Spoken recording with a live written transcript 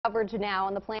Coverage now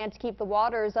on the plan to keep the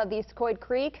waters of the Sequoia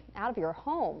Creek out of your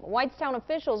home. Whitestown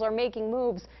officials are making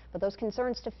moves, but those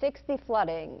concerns to fix the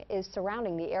flooding is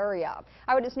surrounding the area.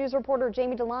 Eyewitness News reporter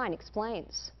Jamie DeLine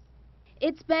explains.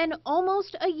 It's been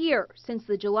almost a year since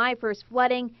the July 1st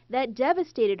flooding that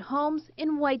devastated homes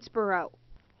in Whitesboro.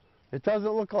 It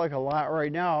doesn't look like a lot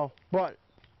right now, but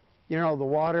you know, the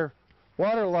water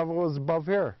level is above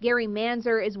here. Gary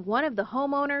Manzer is one of the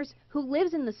homeowners who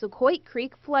lives in the Sequoia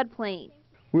Creek floodplain.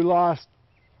 We lost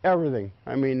everything.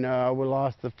 I mean, we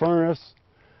lost the furnace,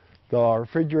 the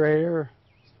refrigerator.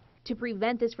 To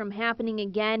prevent this from happening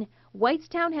again,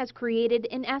 Whitestown has created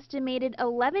an estimated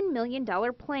 $11 million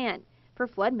plan for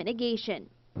flood mitigation.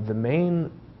 The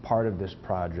main part of this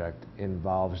project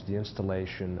involves the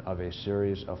installation of a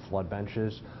series of flood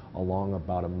benches along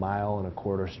about 1.25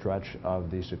 mile stretch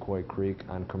of the Sequoia Creek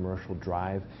on Commercial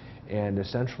Drive. And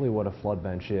essentially what a flood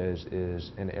bench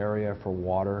is an area for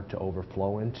water to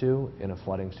overflow into in a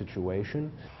flooding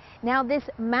situation. Now this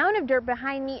mound of dirt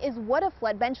behind me is what a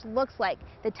flood bench looks like.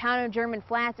 The town of German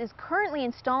Flats is currently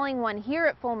installing one here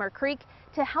at Fulmer Creek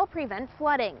to help prevent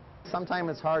flooding. Sometimes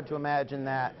it's hard to imagine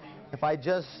that if I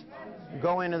just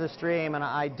go into the stream and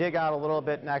I dig out a little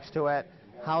bit next to it,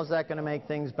 how's that going to make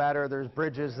things better? There's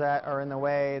bridges that are in the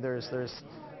way, there's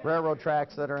railroad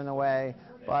tracks that are in the way,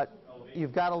 but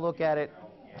you've got to look at it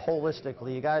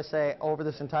holistically. You got to say over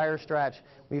this entire stretch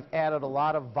we've added a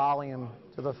lot of volume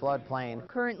to the floodplain.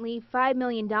 Currently $5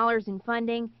 million in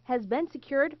funding has been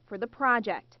secured for the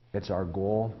project. It's our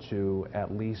goal to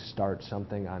at least start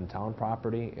something on town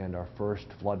property and our first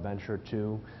flood bench or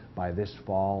two by this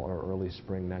fall or early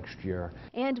spring next year.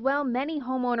 And while many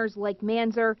homeowners like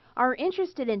Manzer are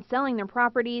interested in selling their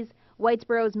properties,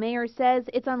 Whitesboro's mayor says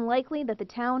it's unlikely that the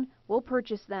town will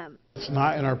purchase them. It's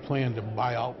not in our plan to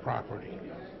buy out property.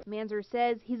 Manzer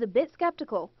says he's a bit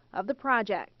skeptical of the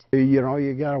project. You know,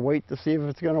 you got to wait to see if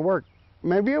it's going to work.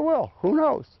 Maybe it will. Who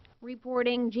knows?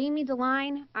 Reporting Jamie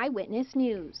DeLine, Eyewitness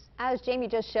News. As Jamie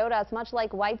just showed us, much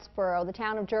like Whitesboro, the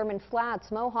town of German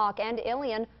Flats, Mohawk, and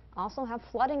Ilion also have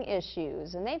flooding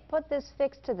issues, and they've put this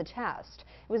fix to the test.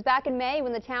 It was back in May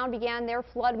when the town began their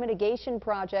flood mitigation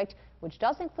project, which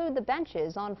does include the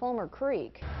benches on Fulmer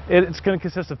Creek. It's going to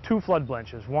consist of 2 flood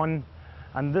benches, one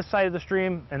on this side of the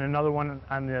stream and another one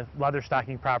on the leather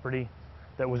stocking property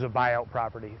that was a buyout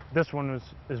property. This one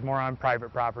is more on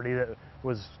private property that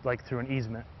was like through an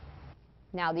easement.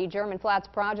 Now, the German Flats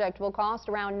project will cost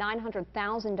around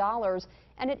 $900,000,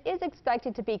 and it is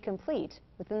expected to be complete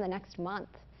within the next month.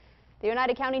 The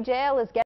United County Jail is getting